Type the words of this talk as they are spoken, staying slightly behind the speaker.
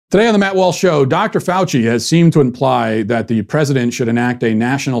Today on the Matt Walsh Show, Dr. Fauci has seemed to imply that the president should enact a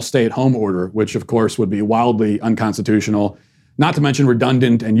national stay-at-home order, which of course would be wildly unconstitutional, not to mention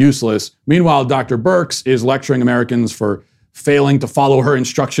redundant and useless. Meanwhile, Dr. Birx is lecturing Americans for failing to follow her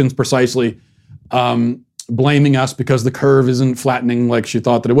instructions precisely, blaming us because the curve isn't flattening like she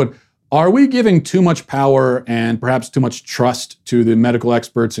thought that it would. Are we giving too much power and perhaps too much trust to the medical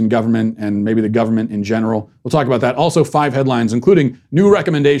experts in government and maybe the government in general? We'll talk about that. Also, 5 headlines, including new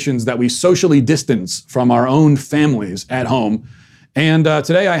recommendations that we socially distance from our own families at home. And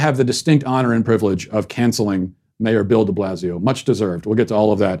today I have the distinct honor and privilege of canceling Mayor Bill de Blasio. Much deserved. We'll get to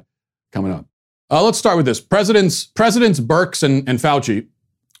all of that coming up. Let's start with this. Presidents Birx and Fauci,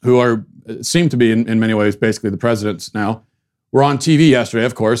 who seem to be in many ways basically the presidents now, were on TV yesterday,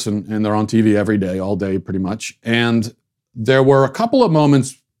 of course, and they're on TV every day, all day pretty much. And there were a couple of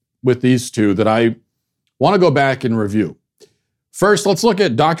moments with these two that I want to go back and review. First, let's look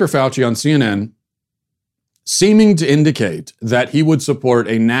at Dr. Fauci on CNN seeming to indicate that he would support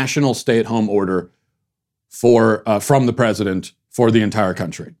a national stay-at-home order from the president for the entire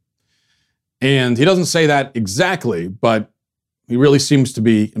country. And he doesn't say that exactly, but he really seems to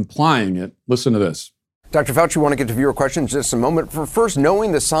be implying it. Listen to this. Dr. Fauci, I want to get to viewer questions in just a moment. For first,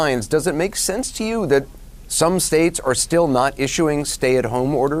 knowing the science, does it make sense to you that some states are still not issuing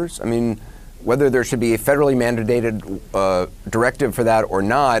stay-at-home orders? I mean, whether there should be a federally mandated directive for that or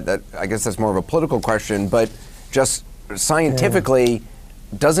not, I guess that's more of a political question. But just scientifically,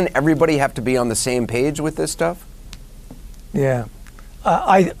 doesn't everybody have to be on the same page with this stuff? Yeah,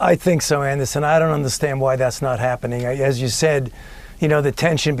 I think so, Anderson. I don't understand why that's not happening. As you said, you know, the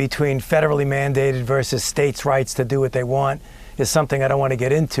tension between federally mandated versus states' rights to do what they want is something I don't want to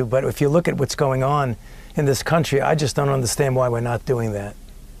get into. But if you look at what's going on in this country, I just don't understand why we're not doing that.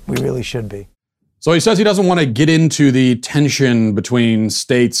 We really should be. So he says he doesn't want to get into the tension between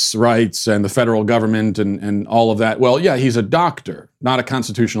states' rights and the federal government and all of that. Well, yeah, he's a doctor, not a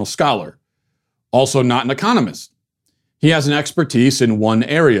constitutional scholar, also not an economist. He has an expertise in one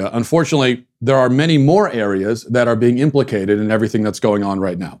area. Unfortunately, there are many more areas that are being implicated in everything that's going on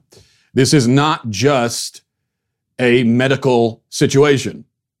right now. This is not just a medical situation.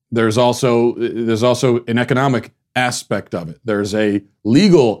 There's also an economic aspect of it. There's a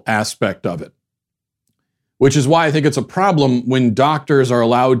legal aspect of it, which is why I think it's a problem when doctors are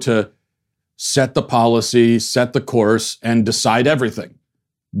allowed to set the policy, set the course, and decide everything.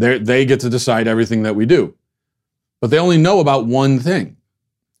 They get to decide everything that we do. But they only know about one thing.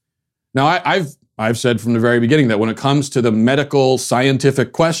 Now, I've said from the very beginning that when it comes to the medical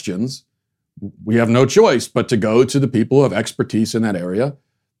scientific questions, we have no choice but to go to the people who have expertise in that area.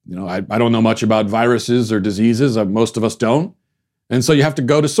 You know, I don't know much about viruses or diseases. Most of us don't. And so you have to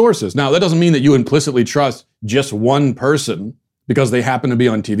go to sources. Now, that doesn't mean that you implicitly trust just one person because they happen to be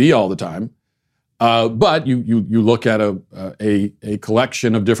on TV all the time. But you look at a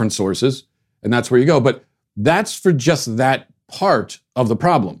collection of different sources, and that's where you go. But that's for just that part of the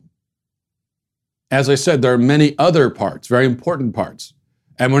problem. As I said, there are many other parts, very important parts.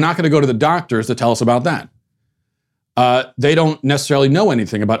 And we're not going to go to the doctors to tell us about that. They don't necessarily know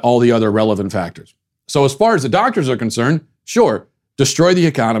anything about all the other relevant factors. So as far as the doctors are concerned, sure, destroy the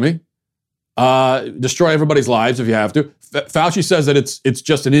economy, destroy everybody's lives if you have to. Fauci says that it's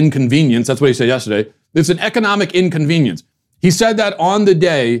just an inconvenience. That's what he said yesterday. It's an economic inconvenience. He said that on the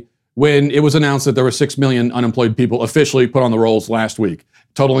day when it was announced that there were 6 million unemployed people officially put on the rolls last week,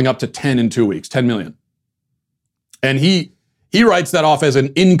 totaling up to 10 in 2 weeks, 10 million. And he writes that off as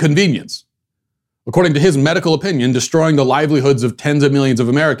an inconvenience. According to his medical opinion, destroying the livelihoods of tens of millions of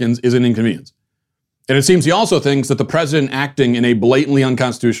Americans is an inconvenience. And it seems he also thinks that the president acting in a blatantly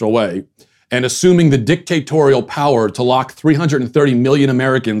unconstitutional way and assuming the dictatorial power to lock 330 million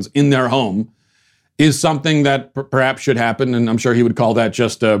Americans in their home is something that perhaps should happen. And I'm sure he would call that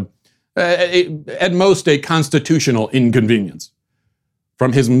just at most a constitutional inconvenience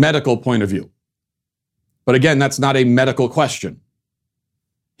from his medical point of view. But again, that's not a medical question.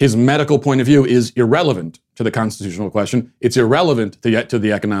 His medical point of view is irrelevant to the constitutional question. It's irrelevant to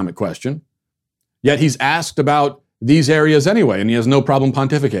the economic question. Yet he's asked about these areas anyway, and he has no problem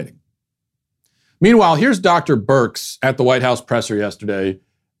pontificating. Meanwhile, here's Dr. Birx at the White House presser yesterday,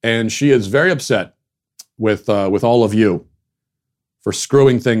 and she is very upset with all of you for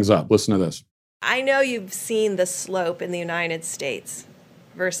screwing things up. Listen to this. I know you've seen the slope in the United States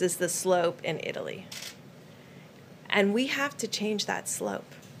versus the slope in Italy. And we have to change that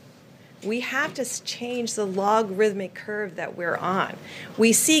slope. We have to change the logarithmic curve that we're on.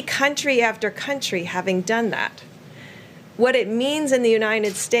 We see country after country having done that. What it means in the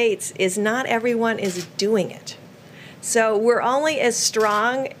United States is not everyone is doing it. So we're only as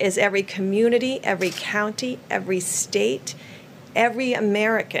strong as every community, every county, every state, every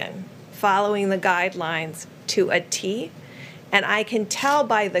American following the guidelines to a T. And I can tell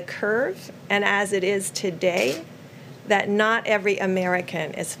by the curve, and as it is today, that not every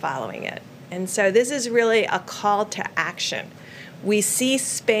American is following it. And so this is really a call to action. We see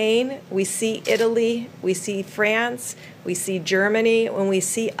Spain, we see Italy, we see France, we see Germany, when we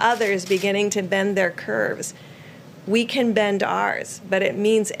see others beginning to bend their curves. We can bend ours, but it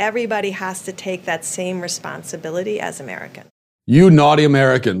means everybody has to take that same responsibility as Americans. You naughty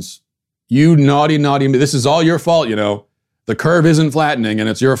Americans. You naughty, this is all your fault, you know. The curve isn't flattening, and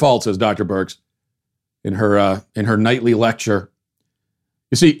it's your fault, says Dr. Birx in her nightly lecture.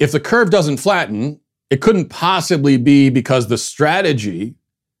 You see, if the curve doesn't flatten, it couldn't possibly be because the strategy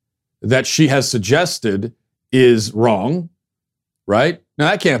that she has suggested is wrong, right? Now,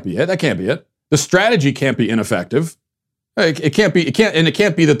 that can't be it. The strategy can't be ineffective. It can't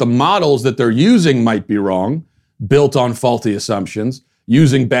be that the models that they're using might be wrong, built on faulty assumptions,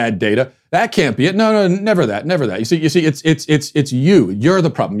 using bad data. That can't be it. No, never that. You see, it's you. You're the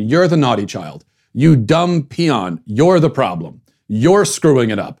problem. You're the naughty child. You dumb peon. You're the problem. You're screwing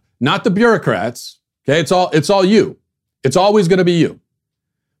it up, not the bureaucrats. Okay, it's all you. It's always going to be you,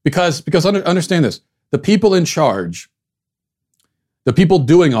 because understand this: the people in charge, the people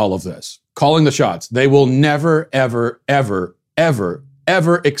doing all of this, calling the shots, they will never, ever, ever, ever,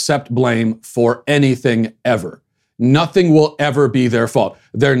 ever accept blame for anything ever. Nothing will ever be their fault.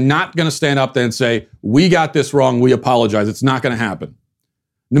 They're not going to stand up there and say, we got this wrong, we apologize. It's not going to happen.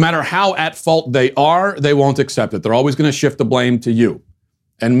 No matter how at fault they are, they won't accept it. They're always going to shift the blame to you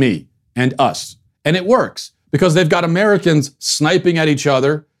and me and us. And it works because they've got Americans sniping at each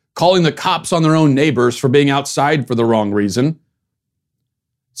other, calling the cops on their own neighbors for being outside for the wrong reason,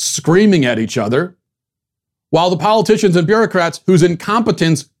 screaming at each other, while the politicians and bureaucrats whose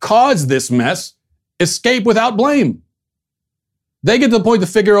incompetence caused this mess escape without blame. They get to the point to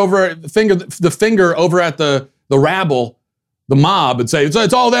the finger over at the rabble, the mob, and say,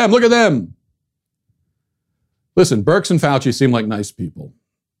 it's all them, look at them. Listen, Birx and Fauci seem like nice people.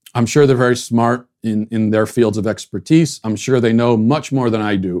 I'm sure they're very smart in their fields of expertise. I'm sure they know much more than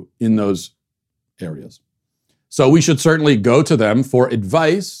I do in those areas. So we should certainly go to them for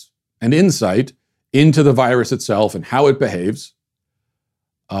advice and insight into the virus itself and how it behaves.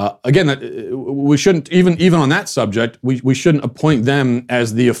 Again, we shouldn't, even on that subject, we shouldn't appoint them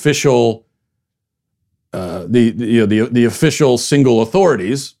as the official, the official single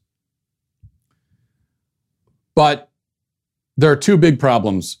authorities. But there are two big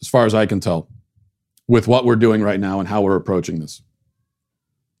problems, as far as I can tell, with what we're doing right now and how we're approaching this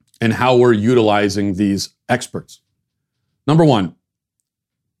and how we're utilizing these experts. Number one,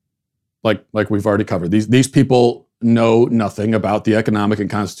 like we've already covered, these people know nothing about the economic and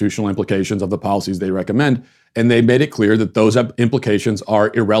constitutional implications of the policies they recommend, and they made it clear that those implications are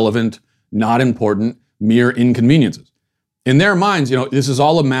irrelevant, not important, mere inconveniences. In their minds, this is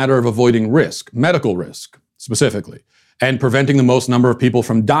all a matter of avoiding risk, medical risk specifically, and preventing the most number of people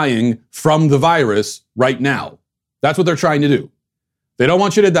from dying from the virus right now. That's what they're trying to do. They don't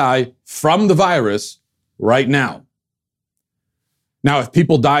want you to die from the virus right now. Now, if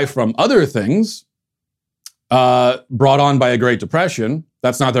people die from other things brought on by a Great Depression,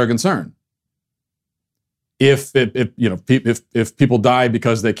 that's not their concern. If people die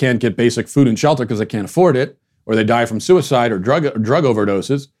because they can't get basic food and shelter because they can't afford it, or they die from suicide or drug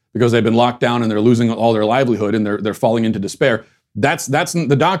overdoses because they've been locked down and they're losing all their livelihood and they're falling into despair, that's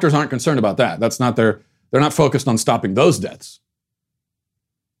the doctors aren't concerned about that. They're not focused on stopping those deaths.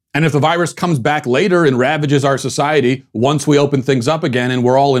 And if the virus comes back later and ravages our society once we open things up again and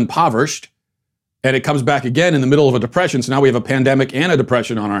we're all impoverished, and it comes back again in the middle of a depression, so now we have a pandemic and a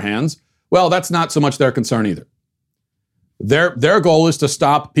depression on our hands, well, that's not so much their concern either. Their goal is to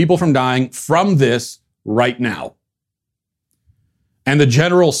stop people from dying from this right now. And the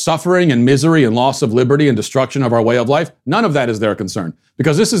general suffering and misery and loss of liberty and destruction of our way of life, none of that is their concern.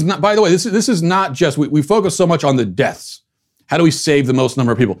 Because this is not, by the way, this is not just, we focus so much on the deaths. How do we save the most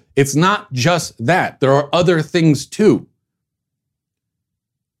number of people? It's not just that. There are other things too.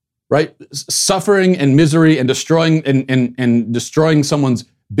 Right? Suffering and misery and destroying and destroying someone's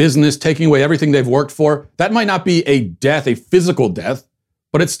business, taking away everything they've worked for, that might not be a death, a physical death,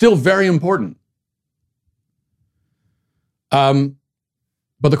 but it's still very important.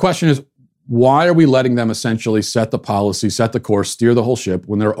 But the question is, why are we letting them essentially set the policy, set the course, steer the whole ship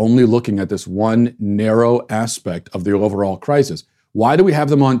when they're only looking at this one narrow aspect of the overall crisis? Why do we have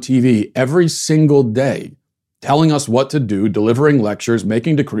them on TV every single day telling us what to do, delivering lectures,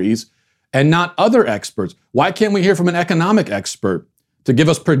 making decrees, and not other experts? Why can't we hear from an economic expert to give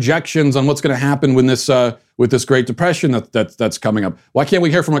us projections on what's going to happen with this Great Depression that's coming up? Why can't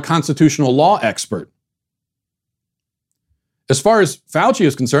we hear from a constitutional law expert? As far as Fauci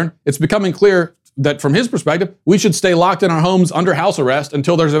is concerned, it's becoming clear that from his perspective, we should stay locked in our homes under house arrest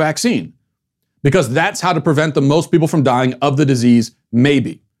until there's a vaccine, because that's how to prevent the most people from dying of the disease,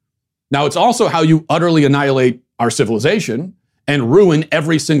 maybe. Now, it's also how you utterly annihilate our civilization and ruin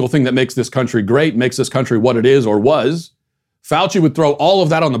every single thing that makes this country great, makes this country what it is or was. Fauci would throw all of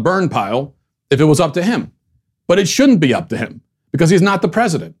that on the burn pile if it was up to him. But it shouldn't be up to him because he's not the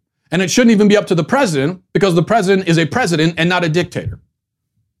president. And it shouldn't even be up to the president because the president is a president and not a dictator.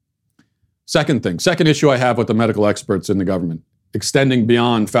 Second issue I have with the medical experts in the government, extending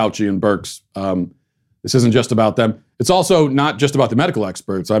beyond Fauci and Birx. This isn't just about them. It's also not just about the medical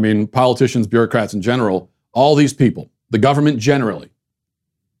experts. I mean, politicians, bureaucrats in general, all these people, the government generally.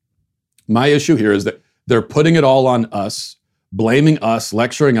 My issue here is that they're putting it all on us, blaming us,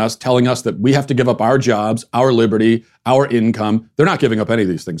 lecturing us, telling us that we have to give up our jobs, our liberty, our income. They're not giving up any of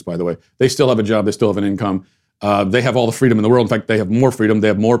these things, by the way. They still have a job. They still have an income. They have all the freedom in the world. In fact, they have more freedom. They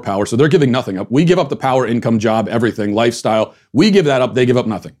have more power. So they're giving nothing up. We give up the power, income, job, everything, lifestyle. We give that up. They give up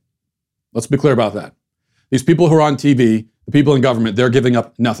nothing. Let's be clear about that. These people who are on TV, the people in government, they're giving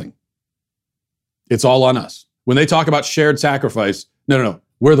up nothing. It's all on us. When they talk about shared sacrifice, no.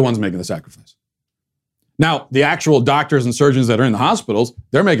 We're the ones making the sacrifice. Now, the actual doctors and surgeons that are in the hospitals,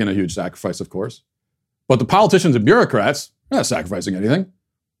 they're making a huge sacrifice, of course. But the politicians and bureaucrats, they're not sacrificing anything.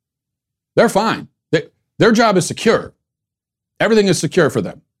 They're fine. Their job is secure. Everything is secure for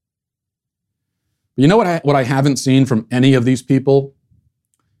them. But you know what I haven't seen from any of these people?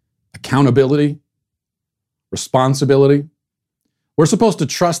 Accountability, responsibility. We're supposed to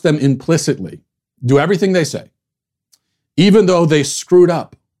trust them implicitly, do everything they say, even though they screwed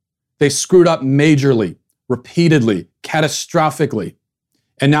up. They screwed up majorly, repeatedly, catastrophically,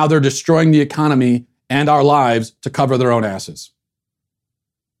 and now they're destroying the economy and our lives to cover their own asses.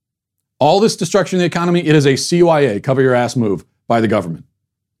 All this destruction of the economy, it is a CYA, cover your ass move, by the government.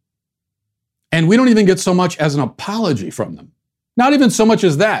 And we don't even get so much as an apology from them. Not even so much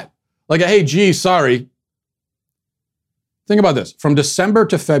as that. Like, hey, gee, sorry. Think about this. From December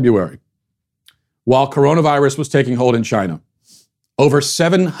to February, while coronavirus was taking hold in China, over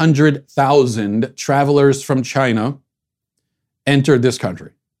 700,000 travelers from China entered this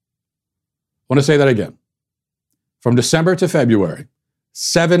country. I want to say that again. From December to February,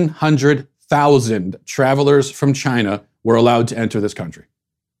 700,000 travelers from China were allowed to enter this country.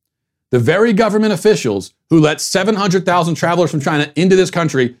 The very government officials who let 700,000 travelers from China into this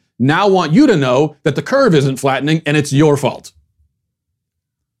country now want you to know that the curve isn't flattening and it's your fault.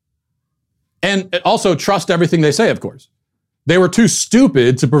 And also trust everything they say, of course. They were too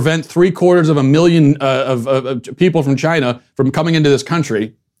stupid to prevent 750,000 of people from China from coming into this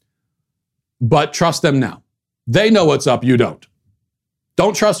country, but trust them now. They know what's up, you don't.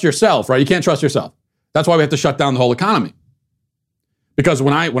 Don't trust yourself, right? You can't trust yourself. That's why we have to shut down the whole economy. Because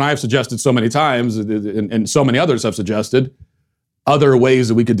when I've suggested so many times, and so many others have suggested, other ways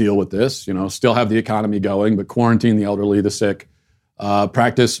that we could deal with this, still have the economy going, but quarantine the elderly, the sick,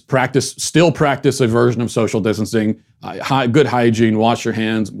 practice a version of social distancing, good hygiene, wash your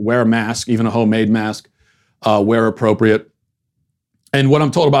hands, wear a mask, even a homemade mask, where appropriate. And what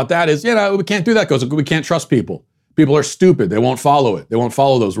I'm told about that is, we can't do that because we can't trust people. People are stupid. They won't follow it. They won't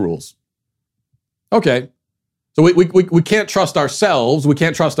follow those rules. Okay. So we can't trust ourselves. We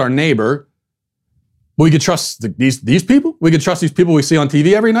can't trust our neighbor. But we can trust these people. We can trust these people we see on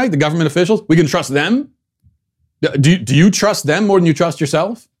TV every night, the government officials. We can trust them. Do you trust them more than you trust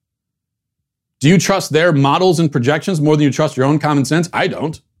yourself? Do you trust their models and projections more than you trust your own common sense? I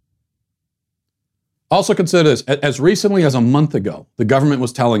don't. Also consider this. As recently as a month ago, the government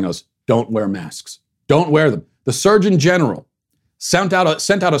was telling us, don't wear masks. Don't wear them. The Surgeon General sent out a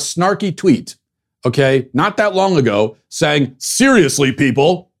snarky tweet, okay, not that long ago, saying, seriously,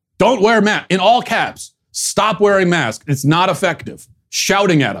 people, don't wear masks. In all caps, stop wearing masks. It's not effective.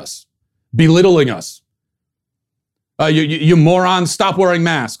 Shouting at us, belittling us. You morons, stop wearing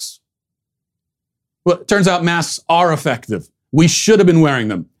masks. Well, it turns out masks are effective. We should have been wearing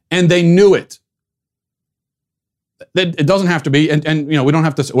them, and they knew it. It doesn't have to be, and we don't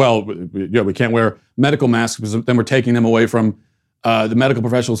have to, we can't wear medical masks because then we're taking them away from the medical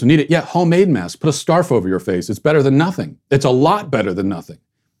professionals who need it. Yeah, homemade masks, put a scarf over your face. It's better than nothing. It's a lot better than nothing.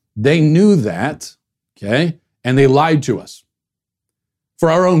 They knew that, okay, and they lied to us. For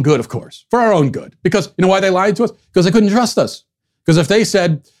our own good, of course, for our own good. Because you know why they lied to us? Because they couldn't trust us. Because if they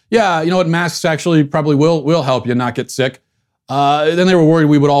said, masks actually probably will help you not get sick, then they were worried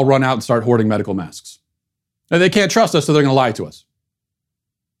we would all run out and start hoarding medical masks. And they can't trust us, so they're going to lie to us.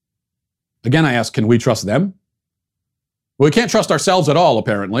 Again, I ask, can we trust them? Well, we can't trust ourselves at all,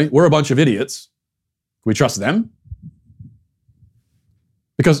 apparently. We're a bunch of idiots. Can we trust them?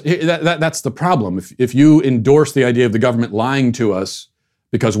 Because that's the problem. If you endorse the idea of the government lying to us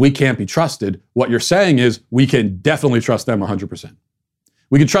because we can't be trusted, what you're saying is we can definitely trust them 100%.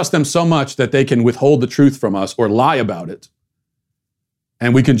 We can trust them so much that they can withhold the truth from us or lie about it.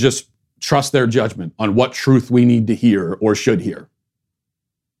 And we can just trust their judgment on what truth we need to hear or should hear.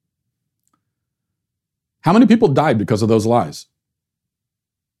 How many people died because of those lies?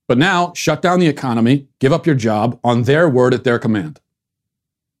 But now, shut down the economy, give up your job on their word at their command.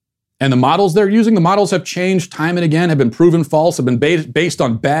 And the models they're using, the models have changed time and again, have been proven false, have been based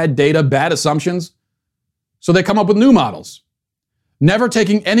on bad data, bad assumptions. So they come up with new models, never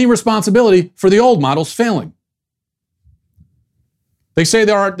taking any responsibility for the old models failing. They say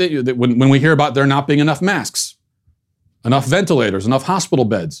when we hear about there not being enough masks, enough ventilators, enough hospital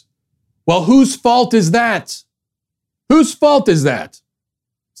beds. Well, whose fault is that? Whose fault is that?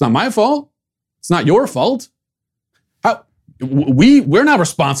 It's not my fault. It's not your fault. We're not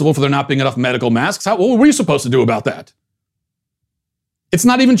responsible for there not being enough medical masks. What were we supposed to do about that? It's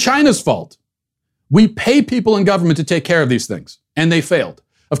not even China's fault. We pay people in government to take care of these things, and they failed.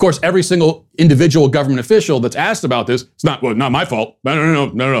 Of course, every single individual government official that's asked about this, it's not my fault.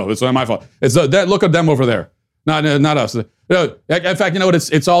 No, it's not my fault. It's look at them over there. Not us. No, in fact, you know what?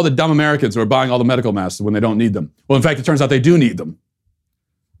 It's all the dumb Americans who are buying all the medical masks when they don't need them. Well, in fact, it turns out they do need them.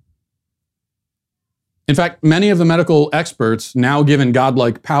 In fact, many of the medical experts now given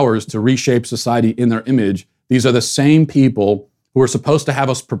godlike powers to reshape society in their image, these are the same people who are supposed to have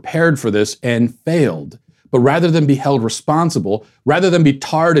us prepared for this and failed. But rather than be held responsible, rather than be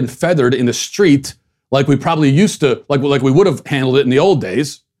tarred and feathered in the street like we probably used to, like we would have handled it in the old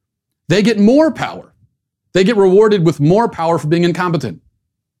days, they get more power. They get rewarded with more power for being incompetent.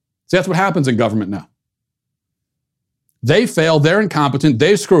 See, that's what happens in government now. They fail, they're incompetent,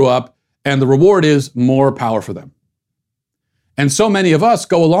 they screw up, and the reward is more power for them. And so many of us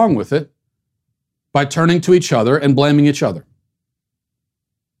go along with it by turning to each other and blaming each other.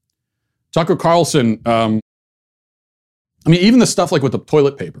 Tucker Carlson, even the stuff like with the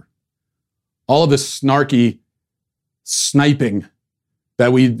toilet paper, all of this snarky sniping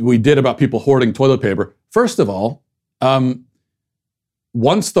that we did about people hoarding toilet paper. First of all,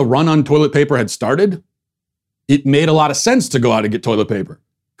 once the run on toilet paper had started, it made a lot of sense to go out and get toilet paper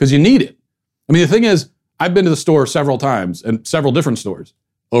because you need it. The thing is, I've been to the store several times and several different stores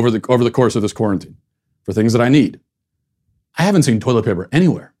over the course of this quarantine for things that I need. I haven't seen toilet paper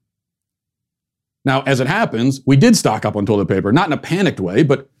anywhere. Now, as it happens, we did stock up on toilet paper, not in a panicked way,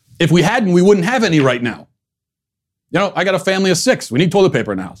 but if we hadn't, we wouldn't have any right now. I got a family of 6. We need toilet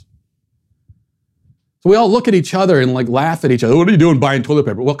paper in the house. So we all look at each other and laugh at each other. What are you doing buying toilet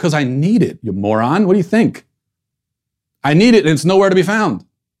paper? Well, because I need it, you moron. What do you think? I need it and it's nowhere to be found.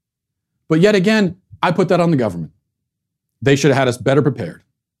 But yet again, I put that on the government. They should have had us better prepared.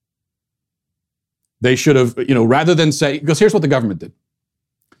 They should have, rather than say, because here's what the government did.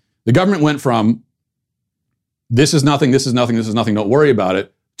 The government went from, this is nothing, don't worry about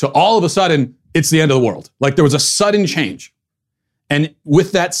it, to all of a sudden, it's the end of the world. There was a sudden change. And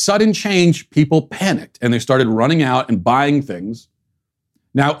with that sudden change, people panicked and they started running out and buying things.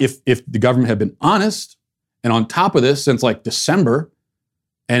 Now, if the government had been honest and on top of this since December,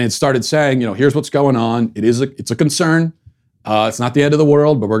 and it started saying, here's what's going on. It's a concern. It's not the end of the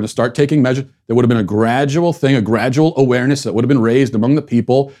world, but we're going to start taking measures. There would have been a gradual thing, a gradual awareness that would have been raised among the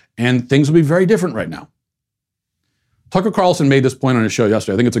people, and things would be very different right now. Tucker Carlson made this point on his show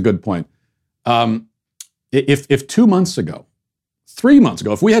yesterday. I think it's a good point. If 2 months ago, 3 months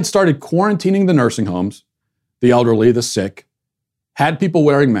ago, if we had started quarantining the nursing homes, the elderly, the sick, had people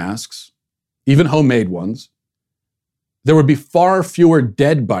wearing masks, even homemade ones, there would be far fewer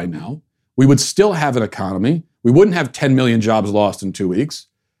dead by now. We would still have an economy. We wouldn't have 10 million jobs lost in 2 weeks.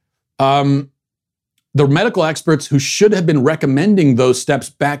 The medical experts who should have been recommending those steps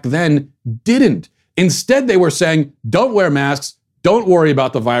back then didn't. Instead, they were saying, don't wear masks, don't worry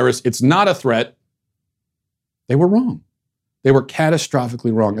about the virus, it's not a threat. They were wrong. They were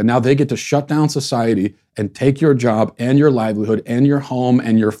catastrophically wrong. And now they get to shut down society and take your job and your livelihood and your home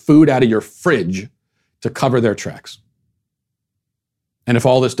and your food out of your fridge to cover their tracks. And if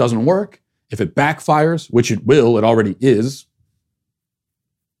all this doesn't work, if it backfires, which it will, it already is,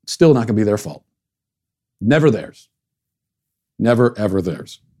 it's still not going to be their fault. Never theirs. Never, ever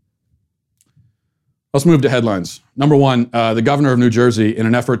theirs. Let's move to headlines. Number one, the governor of New Jersey, in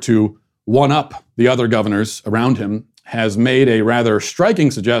an effort to one-up the other governors around him, has made a rather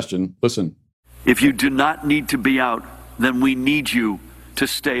striking suggestion. Listen. If you do not need to be out, then we need you to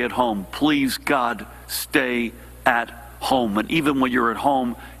stay at home. Please, God, stay at home. And even when you're at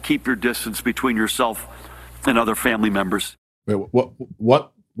home, keep your distance between yourself and other family members. Wait,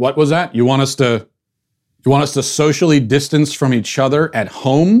 what was that? You want us to socially distance from each other at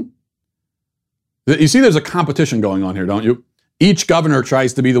home? You see, there's a competition going on here, don't you? Each governor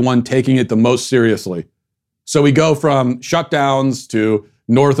tries to be the one taking it the most seriously. So we go from shutdowns to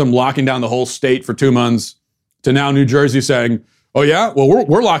Northam locking down the whole state for 2 months to now New Jersey saying, oh yeah, well,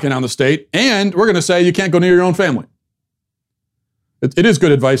 we're locking down the state and we're going to say you can't go near your own family. It is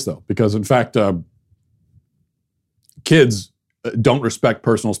good advice, though, because in fact, kids don't respect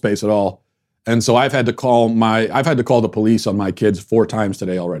personal space at all. And so I've had to call the police on my kids 4 times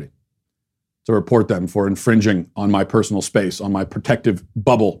today already to report them for infringing on my personal space, on my protective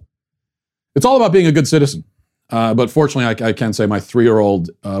bubble. It's all about being a good citizen. But fortunately, I can say my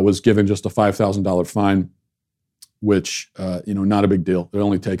 3-year-old was given just a $5,000 fine, which, not a big deal. It'll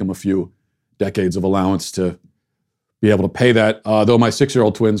only take him a few decades of allowance to be able to pay that, though my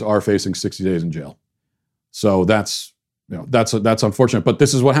 6-year-old twins are facing 60 days in jail. So that's unfortunate, but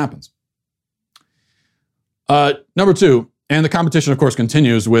this is what happens. Number 2, and the competition, of course,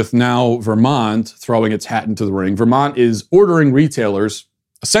 continues with now Vermont throwing its hat into the ring. Vermont is ordering retailers,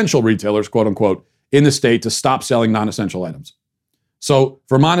 essential retailers, quote unquote, in the state to stop selling non-essential items. So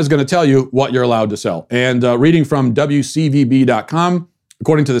Vermont is going to tell you what you're allowed to sell. And reading from WCVB.com,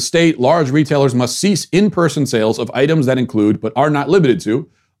 according to the state, large retailers must cease in-person sales of items that include, but are not limited to,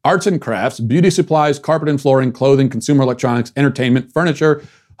 arts and crafts, beauty supplies, carpet and flooring, clothing, consumer electronics, entertainment, furniture,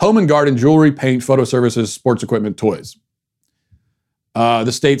 home and garden, jewelry, paint, photo services, sports equipment, toys.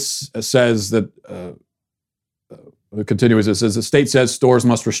 The state says that, continues, it says the state says stores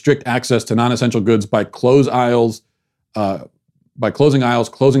must restrict access to non-essential goods by closing aisles,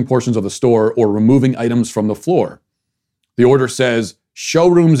 closing portions of the store, or removing items from the floor. The order says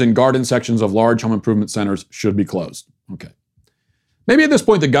showrooms and garden sections of large home improvement centers should be closed. Okay. Maybe at this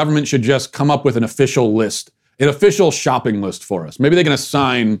point, the government should just come up with an official list, an official shopping list for us. Maybe the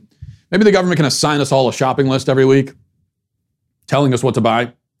government can assign us all a shopping list every week, telling us what to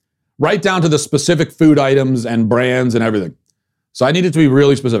buy, right down to the specific food items and brands and everything. So I need it to be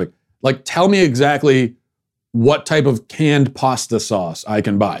really specific. Like, tell me exactly what type of canned pasta sauce I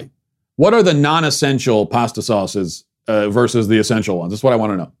can buy. What are the non-essential pasta sauces versus the essential ones? That's what I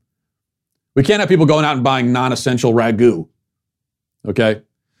want to know. We can't have people going out and buying non-essential ragu. Okay?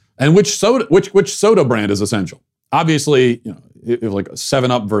 And which soda brand is essential? Obviously, if like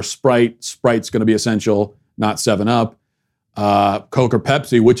 7-Up versus Sprite, Sprite's going to be essential, not 7-Up. Coke or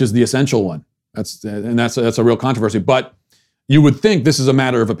Pepsi, which is the essential one? That's a real controversy. But you would think this is a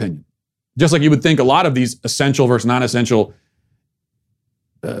matter of opinion. Just like you would think a lot of these essential versus non-essential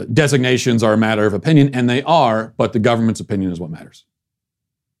designations are a matter of opinion, and they are, but the government's opinion is what matters.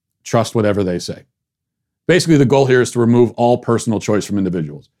 Trust whatever they say. Basically, the goal here is to remove all personal choice from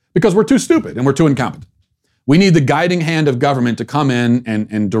individuals because we're too stupid and we're too incompetent. We need the guiding hand of government to come in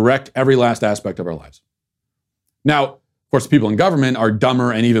and direct every last aspect of our lives. Now, of course, people in government are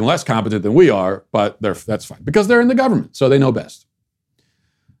dumber and even less competent than we are, but that's fine because they're in the government, so they know best.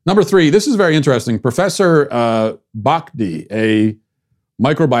 Number 3, this is very interesting. Professor Bakdi, a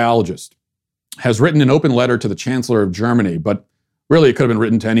microbiologist, has written an open letter to the Chancellor of Germany, but really it could have been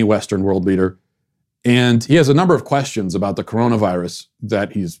written to any Western world leader. And he has a number of questions about the coronavirus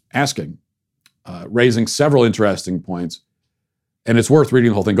that he's asking, raising several interesting points. And it's worth reading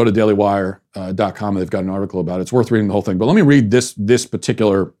the whole thing. Go to dailywire.com. They've got an article about it. It's worth reading the whole thing. But let me read this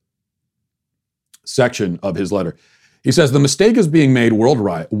particular section of his letter. He says, the mistake is being made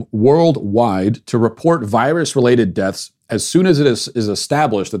worldwide to report virus-related deaths as soon as it is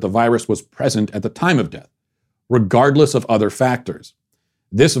established that the virus was present at the time of death, regardless of other factors.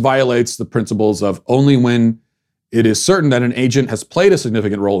 This violates the principles of only when it is certain that an agent has played a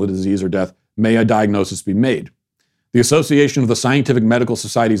significant role in the disease or death may a diagnosis be made. The Association of the Scientific Medical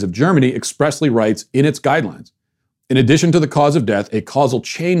Societies of Germany expressly writes in its guidelines, in addition to the cause of death, a causal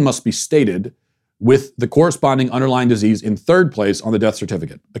chain must be stated with the corresponding underlying disease in third place on the death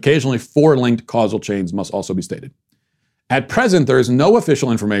certificate. Occasionally, 4 linked causal chains must also be stated. At present, there is no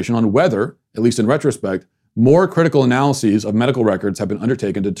official information on whether, at least in retrospect, more critical analyses of medical records have been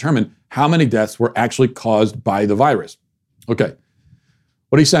undertaken to determine how many deaths were actually caused by the virus. Okay,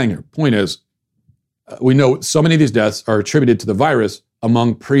 what he's saying here, point is, we know so many of these deaths are attributed to the virus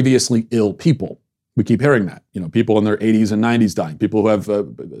among previously ill people. We keep hearing that. People in their 80s and 90s dying, people who have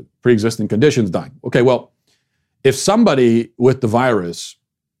pre-existing conditions dying. Okay, well, if somebody with the virus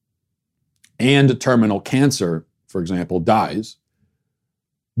and terminal cancer for example, dies,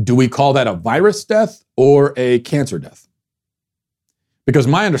 do we call that a virus death or a cancer death? Because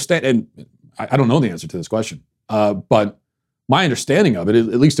my understanding, and I don't know the answer to this question, but my understanding of it,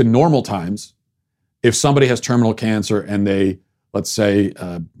 at least in normal times, if somebody has terminal cancer and they, let's say,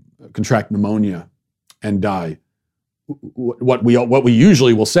 contract pneumonia and die, what we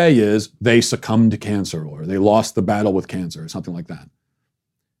usually will say is they succumbed to cancer or they lost the battle with cancer or something like that.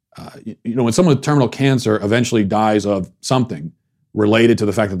 When someone with terminal cancer eventually dies of something related to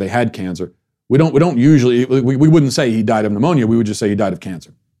the fact that they had cancer, we don't usually, we wouldn't say he died of pneumonia, we would just say he died of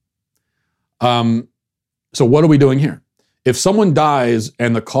cancer. So what are we doing here? If someone dies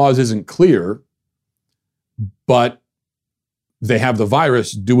and the cause isn't clear, but they have the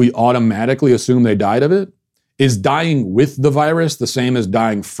virus, do we automatically assume they died of it? Is dying with the virus the same as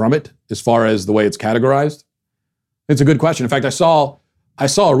dying from it, as far as the way it's categorized? It's a good question. In fact, I saw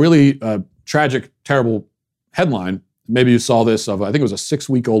a really tragic, terrible headline. Maybe you saw this of, I think it was a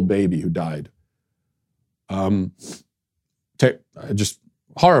 6-week-old baby who died. Just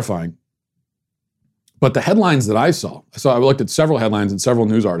horrifying. But the headlines that I looked at several headlines and several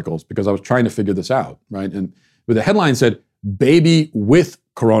news articles because I was trying to figure this out, right? And the headline said, baby with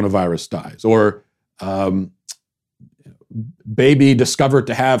coronavirus dies, or baby discovered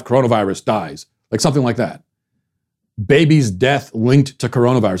to have coronavirus dies, like something like that. Baby's death linked to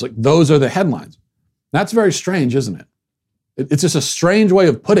coronavirus. Like, those are the headlines. That's very strange, isn't it? It's just a strange way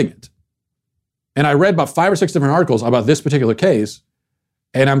of putting it. And I read about 5 or 6 different articles about this particular case,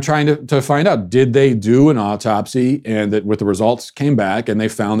 and I'm trying to find out, did they do an autopsy and that with the results came back and they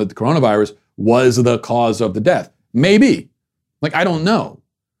found that the coronavirus was the cause of the death? Maybe. Like, I don't know.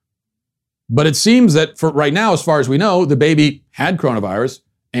 But it seems that for right now, as far as we know, the baby had coronavirus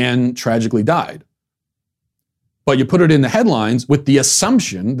and tragically died. But you put it in the headlines with the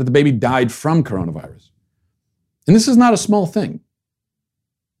assumption that the baby died from coronavirus. And this is not a small thing.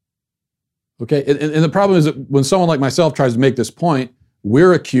 Okay, and the problem is that when someone like myself tries to make this point,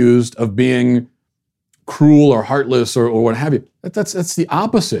 we're accused of being cruel or heartless or what have you. That's the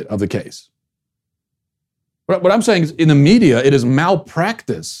opposite of the case. What I'm saying is, in the media, it is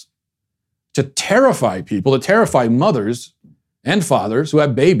malpractice to terrify people, to terrify mothers and fathers who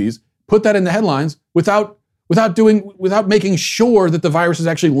have babies, put that in the headlines without making sure that the virus is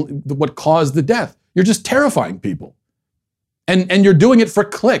actually what caused the death. You're just terrifying people. And you're doing it for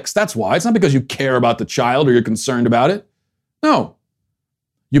clicks. That's why. It's not because you care about the child or you're concerned about it. No.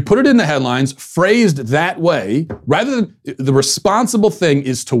 You put it in the headlines, phrased that way, rather than the responsible thing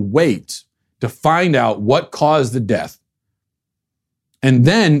is to wait to find out what caused the death and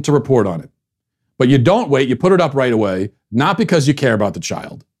then to report on it. But you don't wait, you put it up right away, not because you care about the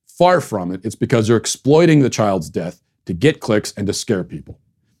child. Far from it. It's because you're exploiting the child's death to get clicks and to scare people.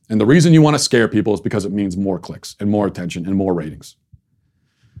 And the reason you want to scare people is because it means more clicks and more attention and more ratings.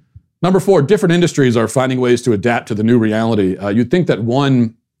 Number 4, different industries are finding ways to adapt to the new reality. You'd think that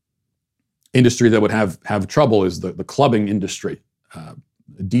one industry that would have trouble is the clubbing industry.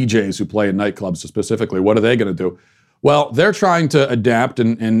 DJs who play in nightclubs specifically, what are they going to do? Well, they're trying to adapt,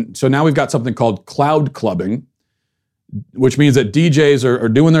 and so now we've got something called cloud clubbing, which means that DJs are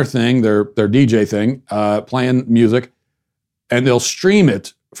doing their thing, their DJ thing, playing music, and they'll stream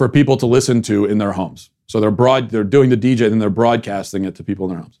it for people to listen to in their homes. So they're doing the DJ, then they're broadcasting it to people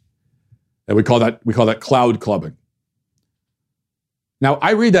in their homes. And we call that cloud clubbing. Now,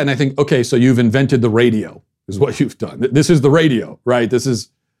 I read that and I think, okay, so you've invented the radio, is what you've done. This is the radio, right? This is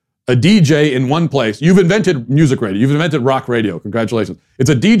a DJ in one place. You've invented music radio. You've invented rock radio. Congratulations. It's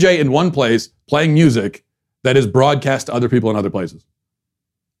a DJ in one place playing music that is broadcast to other people in other places.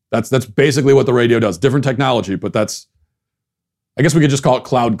 That's basically what the radio does. Different technology, but I guess we could just call it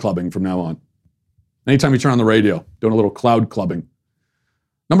cloud clubbing from now on. Anytime you turn on the radio, doing a little cloud clubbing.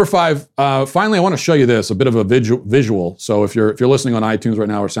 Number 5, finally, I want to show you this, a bit of a visual. So if you're listening on iTunes right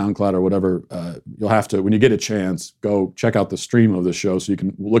now or SoundCloud or whatever, you'll have to, when you get a chance, go check out the stream of this show so you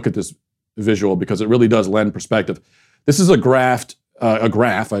can look at this visual because it really does lend perspective. This is a graph,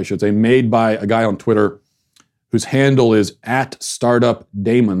 I should say, made by a guy on Twitter whose handle is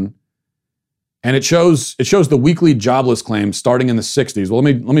 @StartupDamon. And it shows the weekly jobless claims starting in the 60s.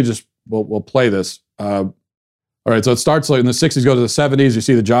 Well, we'll play this. All right, so it starts like in the 60s, goes to the 70s. You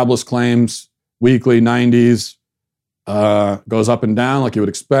see the jobless claims, weekly, 90s, goes up and down like you would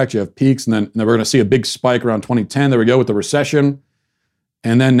expect. You have peaks, and then we're going to see a big spike around 2010. There we go with the recession.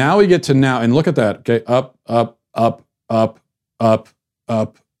 And then now we get to now, and look at that, okay, up, up, up, up, up,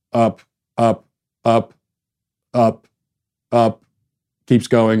 up, up, up, up, up, up, keeps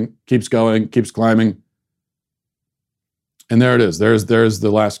going, keeps climbing. And there it is. There's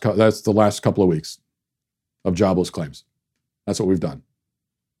the last, that's the last couple of weeks. of jobless claims. That's what we've done.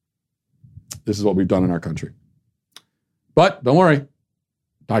 This is what we've done in our country. But don't worry,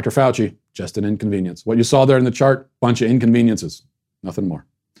 Dr. Fauci, just an inconvenience. What you saw there in the chart, bunch of inconveniences, nothing more.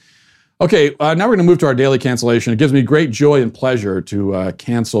 Okay, now we're going to move to our daily cancellation. It gives me great joy and pleasure to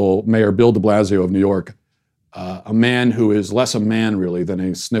cancel Mayor Bill de Blasio of New York, a man who is less a man, really, than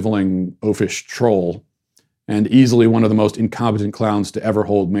a sniveling, oafish troll, and easily one of the most incompetent clowns to ever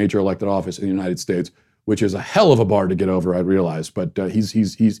hold major elected office in the United States, which is a hell of a bar to get over, I realize, but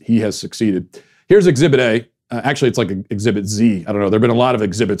he has succeeded. Here's Exhibit A. Actually, it's like Exhibit Z. I don't know. There have been a lot of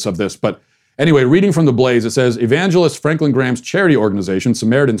exhibits of this, but anyway, reading from the Blaze, it says, Evangelist Franklin Graham's charity organization,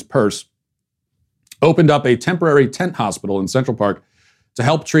 Samaritan's Purse, opened up a temporary tent hospital in Central Park to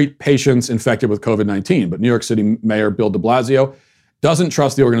help treat patients infected with COVID-19. But New York City Mayor Bill de Blasio doesn't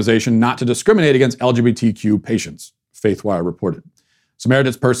trust the organization not to discriminate against LGBTQ patients, FaithWire reported.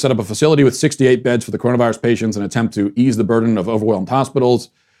 Samaritan's Purse set up a facility with 68 beds for the coronavirus patients in an attempt to ease the burden of overwhelmed hospitals.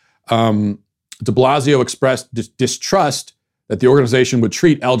 De Blasio expressed distrust that the organization would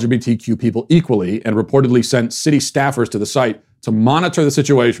treat LGBTQ people equally and reportedly sent city staffers to the site to monitor the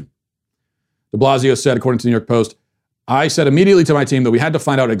situation. De Blasio said, according to the New York Post, I said immediately to my team that we had to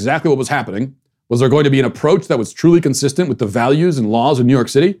find out exactly what was happening. Was there going to be an approach that was truly consistent with the values and laws of New York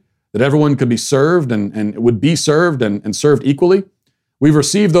City, that everyone could be served and would be served and served equally? We've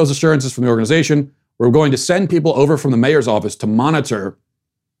received those assurances from the organization. We're going to send people over from the mayor's office to monitor.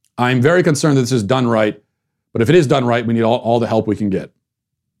 I'm very concerned that this is done right, but if it is done right, we need all the help we can get.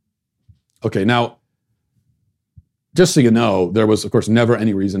 Okay, now, just so you know, there was, of course, never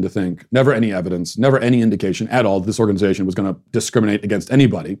any reason to think, never any evidence, never any indication at all that this organization was going to discriminate against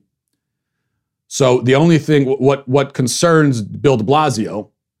anybody. So the only thing, what concerns Bill de Blasio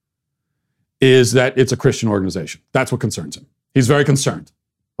is that it's a Christian organization. That's what concerns him. He's very concerned.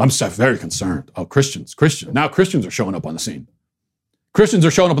 I'm very concerned. Oh, Christians. Now Christians are showing up on the scene. Christians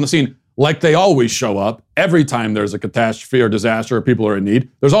are showing up on the scene like they always show up. Every time there's a catastrophe or disaster or people are in need,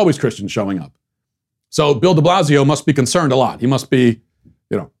 there's always Christians showing up. So Bill de Blasio must be concerned a lot. He must be,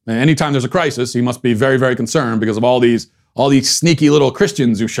 anytime there's a crisis, he must be very, very concerned because of all these sneaky little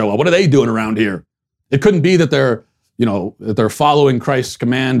Christians who show up. What are they doing around here? It couldn't be that they're following Christ's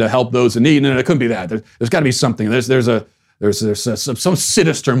command to help those in need. No, it couldn't be that. There's got to be something. There's some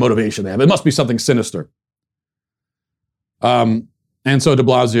sinister motivation they have. It must be something sinister. And so de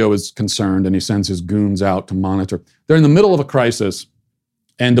Blasio is concerned and he sends his goons out to monitor. They're in the middle of a crisis.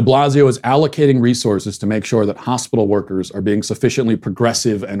 And de Blasio is allocating resources to make sure that hospital workers are being sufficiently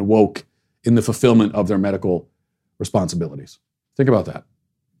progressive and woke in the fulfillment of their medical responsibilities. Think about that.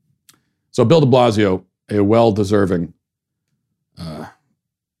 So Bill de Blasio, a well-deserving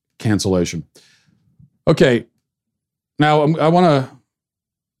cancellation. Okay, now I want to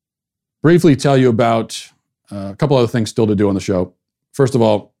briefly tell you about a couple other things still to do on the show. First of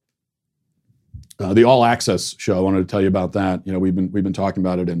all, the All Access show, I wanted to tell you about that. We've been talking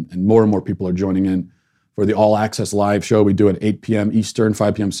about it, and more people are joining in for the All Access live show. We do it at 8 p.m. Eastern,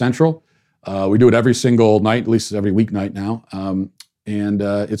 5 p.m. Central. We do it every single night, at least every weeknight now. And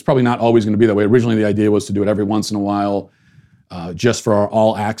it's probably not always going to be that way. Originally, the idea was to do it every once in a while, just for our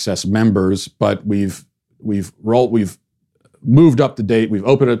All Access members. But we've moved up to date. We've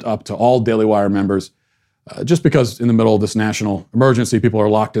opened it up to all Daily Wire members. Just because in the middle of this national emergency, people are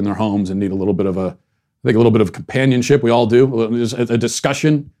locked in their homes and need a little bit of companionship. We all do. Just a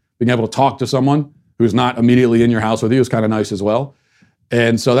discussion, being able to talk to someone who's not immediately in your house with you is kind of nice as well.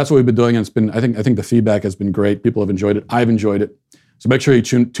 And so that's what we've been doing. And it's been, I think the feedback has been great. People have enjoyed it. I've enjoyed it. So make sure you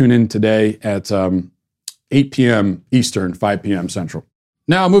tune in today at 8 p.m. Eastern, 5 p.m. Central.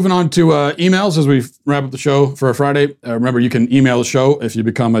 Now, moving on to emails as we wrap up the show for a Friday. Remember, you can email the show if you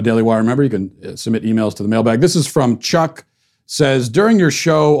become a Daily Wire member. You can submit emails to the mailbag. This is from Chuck. Says, during your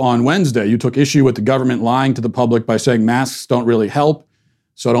show on Wednesday, you took issue with the government lying to the public by saying masks don't really help,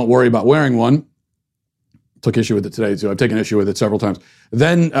 so don't worry about wearing one. Took issue with it today, too. I've taken issue with it several times.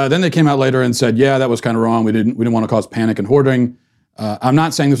 Then they came out later and said, yeah, that was kind of wrong. We didn't want to cause panic and hoarding. I'm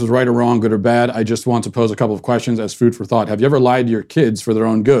not saying this was right or wrong, good or bad. I just want to pose a couple of questions as food for thought. Have you ever lied to your kids for their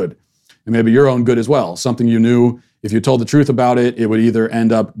own good? And maybe your own good as well. Something you knew, if you told the truth about it, it would either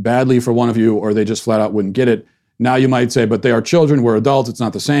end up badly for one of you or they just flat out wouldn't get it. Now you might say, but they are children, we're adults, it's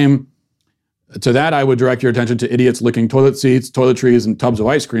not the same. To that, I would direct your attention to idiots licking toilet seats, toiletries, and tubs of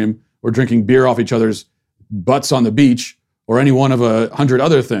ice cream, or drinking beer off each other's butts on the beach, or any one of 100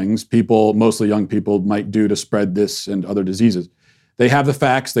 other things people, mostly young people, might do to spread this and other diseases. They have the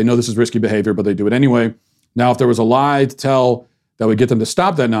facts, they know this is risky behavior, but they do it anyway. Now, if there was a lie to tell that would get them to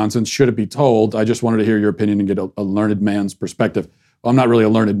stop that nonsense, should it be told? I just wanted to hear your opinion and get a learned man's perspective. I'm not really a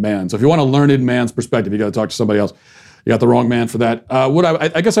learned man. So if you want a learned man's perspective, you got to talk to somebody else. You got the wrong man for that.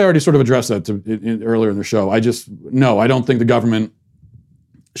 I guess I already sort of addressed that earlier in the show. I don't think the government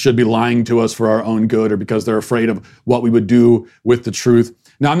should be lying to us for our own good or because they're afraid of what we would do with the truth.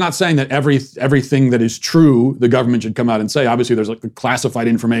 Now, I'm not saying that everything that is true, the government should come out and say. Obviously, there's like the classified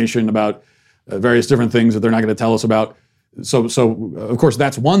information about various different things that they're not going to tell us about. So of course,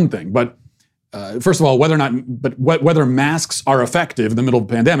 that's one thing. But first of all, whether masks are effective in the middle of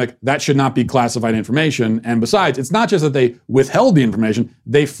a pandemic, that should not be classified information. And besides, it's not just that they withheld the information,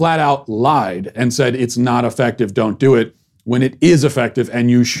 they flat out lied and said it's not effective, don't do it, when it is effective and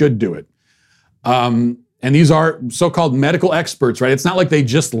you should do it. And these are so-called medical experts, right? It's not like they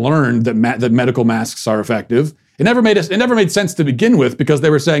just learned that medical masks are effective. It never made sense to begin with because they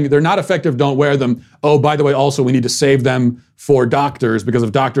were saying they're not effective, don't wear them. Oh, by the way, also we need to save them for doctors because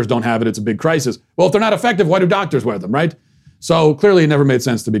if doctors don't have it, it's a big crisis. Well, if they're not effective, why do doctors wear them, right? So clearly it never made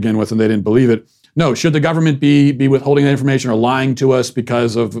sense to begin with and they didn't believe it. No, should the government be withholding that information or lying to us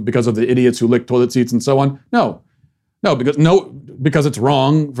because of the idiots who lick toilet seats and so on? No, because it's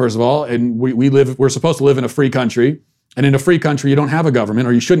wrong, first of all, and we're supposed to live in a free country. And in a free country, you don't have a government,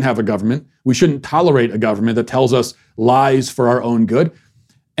 or you shouldn't have a government. We shouldn't tolerate a government that tells us lies for our own good.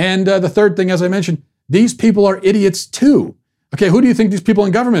 And the third thing, as I mentioned, these people are idiots too. Okay, who do you think these people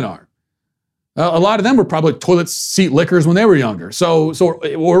in government are? A lot of them were probably toilet seat lickers when they were younger,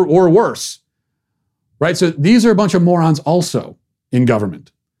 or worse, right? So these are a bunch of morons also in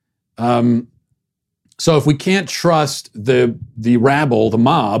government. So if we can't trust the rabble, the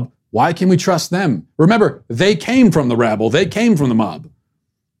mob, why can we trust them? Remember, they came from the rabble. They came from the mob.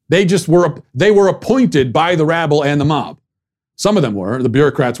 They were appointed by the rabble and the mob. Some of them were. The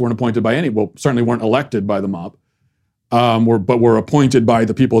bureaucrats weren't appointed by certainly weren't elected by the mob, but were appointed by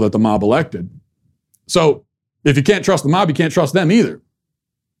the people that the mob elected. So if you can't trust the mob, you can't trust them either.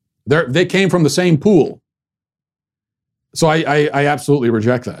 They came from the same pool. So I absolutely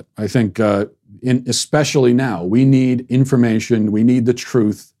reject that. I think, especially now, we need information. We need the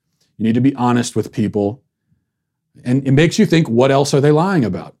truth. You need to be honest with people. And it makes you think, what else are they lying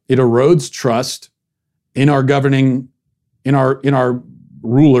about? It erodes trust in our governing, in our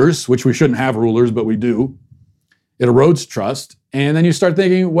rulers, which we shouldn't have rulers, but we do. It erodes trust. And then you start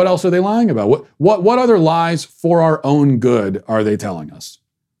thinking, what else are they lying about? What other lies for our own good are they telling us?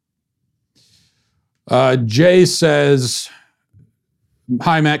 Jay says,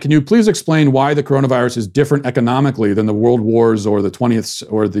 hi, Matt, can you please explain why the coronavirus is different economically than the world wars or the 20th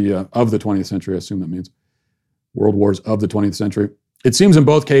of the 20th century? I assume that means world wars of the 20th century. It seems in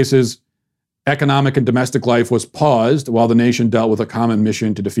both cases, economic and domestic life was paused while the nation dealt with a common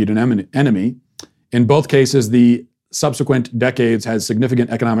mission to defeat an enemy. In both cases, the subsequent decades had significant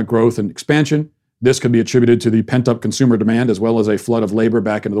economic growth and expansion. This could be attributed to the pent-up consumer demand as well as a flood of labor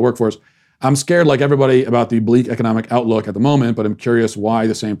back into the workforce. I'm scared, like everybody, about the bleak economic outlook at the moment, but I'm curious why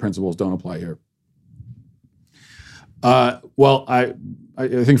the same principles don't apply here. Well, I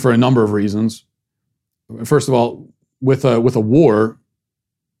think for a number of reasons. First of all, with a war,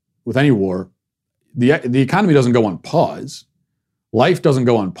 with any war, the economy doesn't go on pause. Life doesn't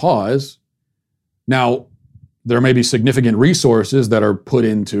go on pause. Now, there may be significant resources that are put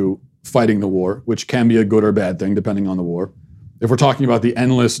into fighting the war, which can be a good or bad thing, depending on the war. If we're talking about the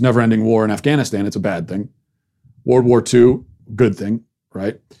endless, never-ending war in Afghanistan, it's a bad thing. World War II, good thing,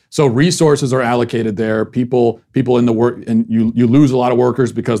 right? So resources are allocated there. People in the work, and you lose a lot of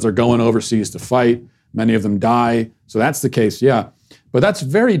workers because they're going overseas to fight. Many of them die. So that's the case, yeah. But that's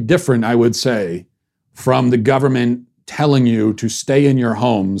very different, I would say, from the government telling you to stay in your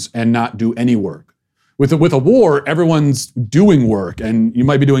homes and not do any work. With a war, everyone's doing work, and you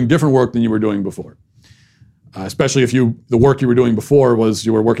might be doing different work than you were doing before. Especially if the work you were doing before was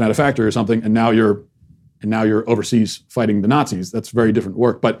you were working at a factory or something, and now you're overseas fighting the Nazis. That's very different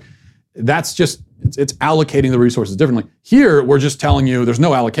work. But that's just it's allocating the resources differently. Here, we're just telling you there's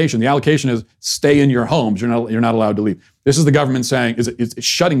no allocation. The allocation is stay in your homes. You're not allowed to leave. This is the government saying it's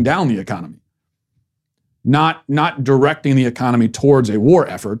shutting down the economy, not directing the economy towards a war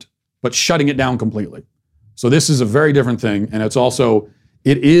effort, but shutting it down completely. So this is a very different thing, and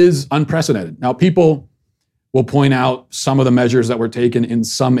it is unprecedented. Now, people will point out some of the measures that were taken in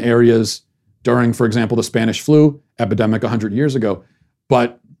some areas during, for example, the Spanish flu epidemic 100 years ago.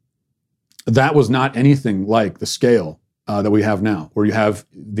 But that was not anything like the scale that we have now, where you have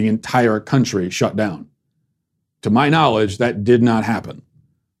the entire country shut down. To my knowledge, that did not happen.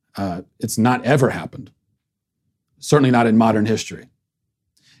 It's not ever happened. Certainly not in modern history.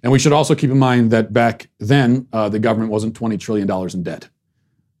 And we should also keep in mind that back then, the government wasn't $20 trillion in debt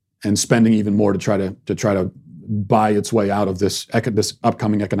and spending even more to try to buy its way out of this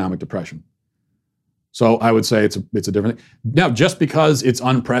upcoming economic depression. So I would say it's a different thing. Now, just because it's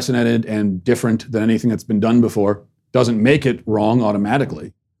unprecedented and different than anything that's been done before doesn't make it wrong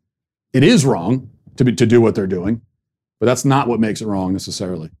automatically. It is wrong to do what they're doing, but that's not what makes it wrong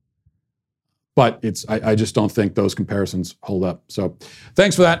necessarily. But I just don't think those comparisons hold up. So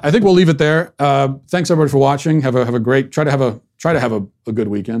thanks for that. I think we'll leave it there. Thanks everybody for watching. Have a great, try to have a good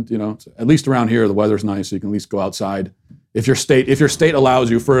weekend. You know, at least around here, the weather's nice, so you can at least go outside. If your state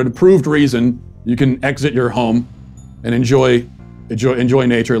allows you, for an approved reason, you can exit your home and enjoy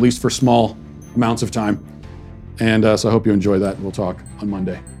nature, at least for small amounts of time. And so I hope you enjoy that. We'll talk on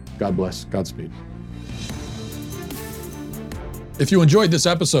Monday. God bless. Godspeed. If you enjoyed this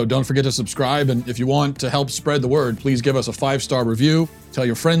episode, don't forget to subscribe. And if you want to help spread the word, please give us a 5-star review. Tell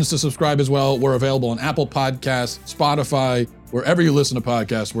your friends to subscribe as well. We're available on Apple Podcasts, Spotify, wherever you listen to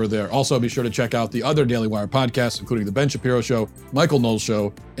podcasts, we're there. Also, be sure to check out the other Daily Wire podcasts, including The Ben Shapiro Show, Michael Knowles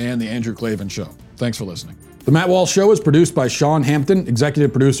Show, and The Andrew Klavan Show. Thanks for listening. The Matt Walsh Show is produced by Sean Hampton,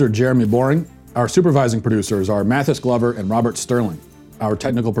 executive producer Jeremy Boring. Our supervising producers are Mathis Glover and Robert Sterling. Our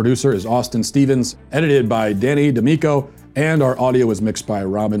technical producer is Austin Stevens, edited by Danny D'Amico, and our audio is mixed by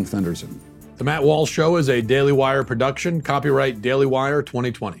Robin Fenderson. The Matt Walsh Show is a Daily Wire production, copyright Daily Wire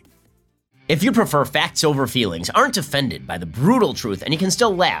 2020. If you prefer facts over feelings, aren't offended by the brutal truth, and you can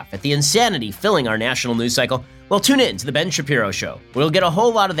still laugh at the insanity filling our national news cycle, well, tune in to The Ben Shapiro Show. We'll get a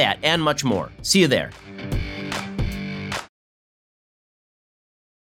whole lot of that and much more. See you there.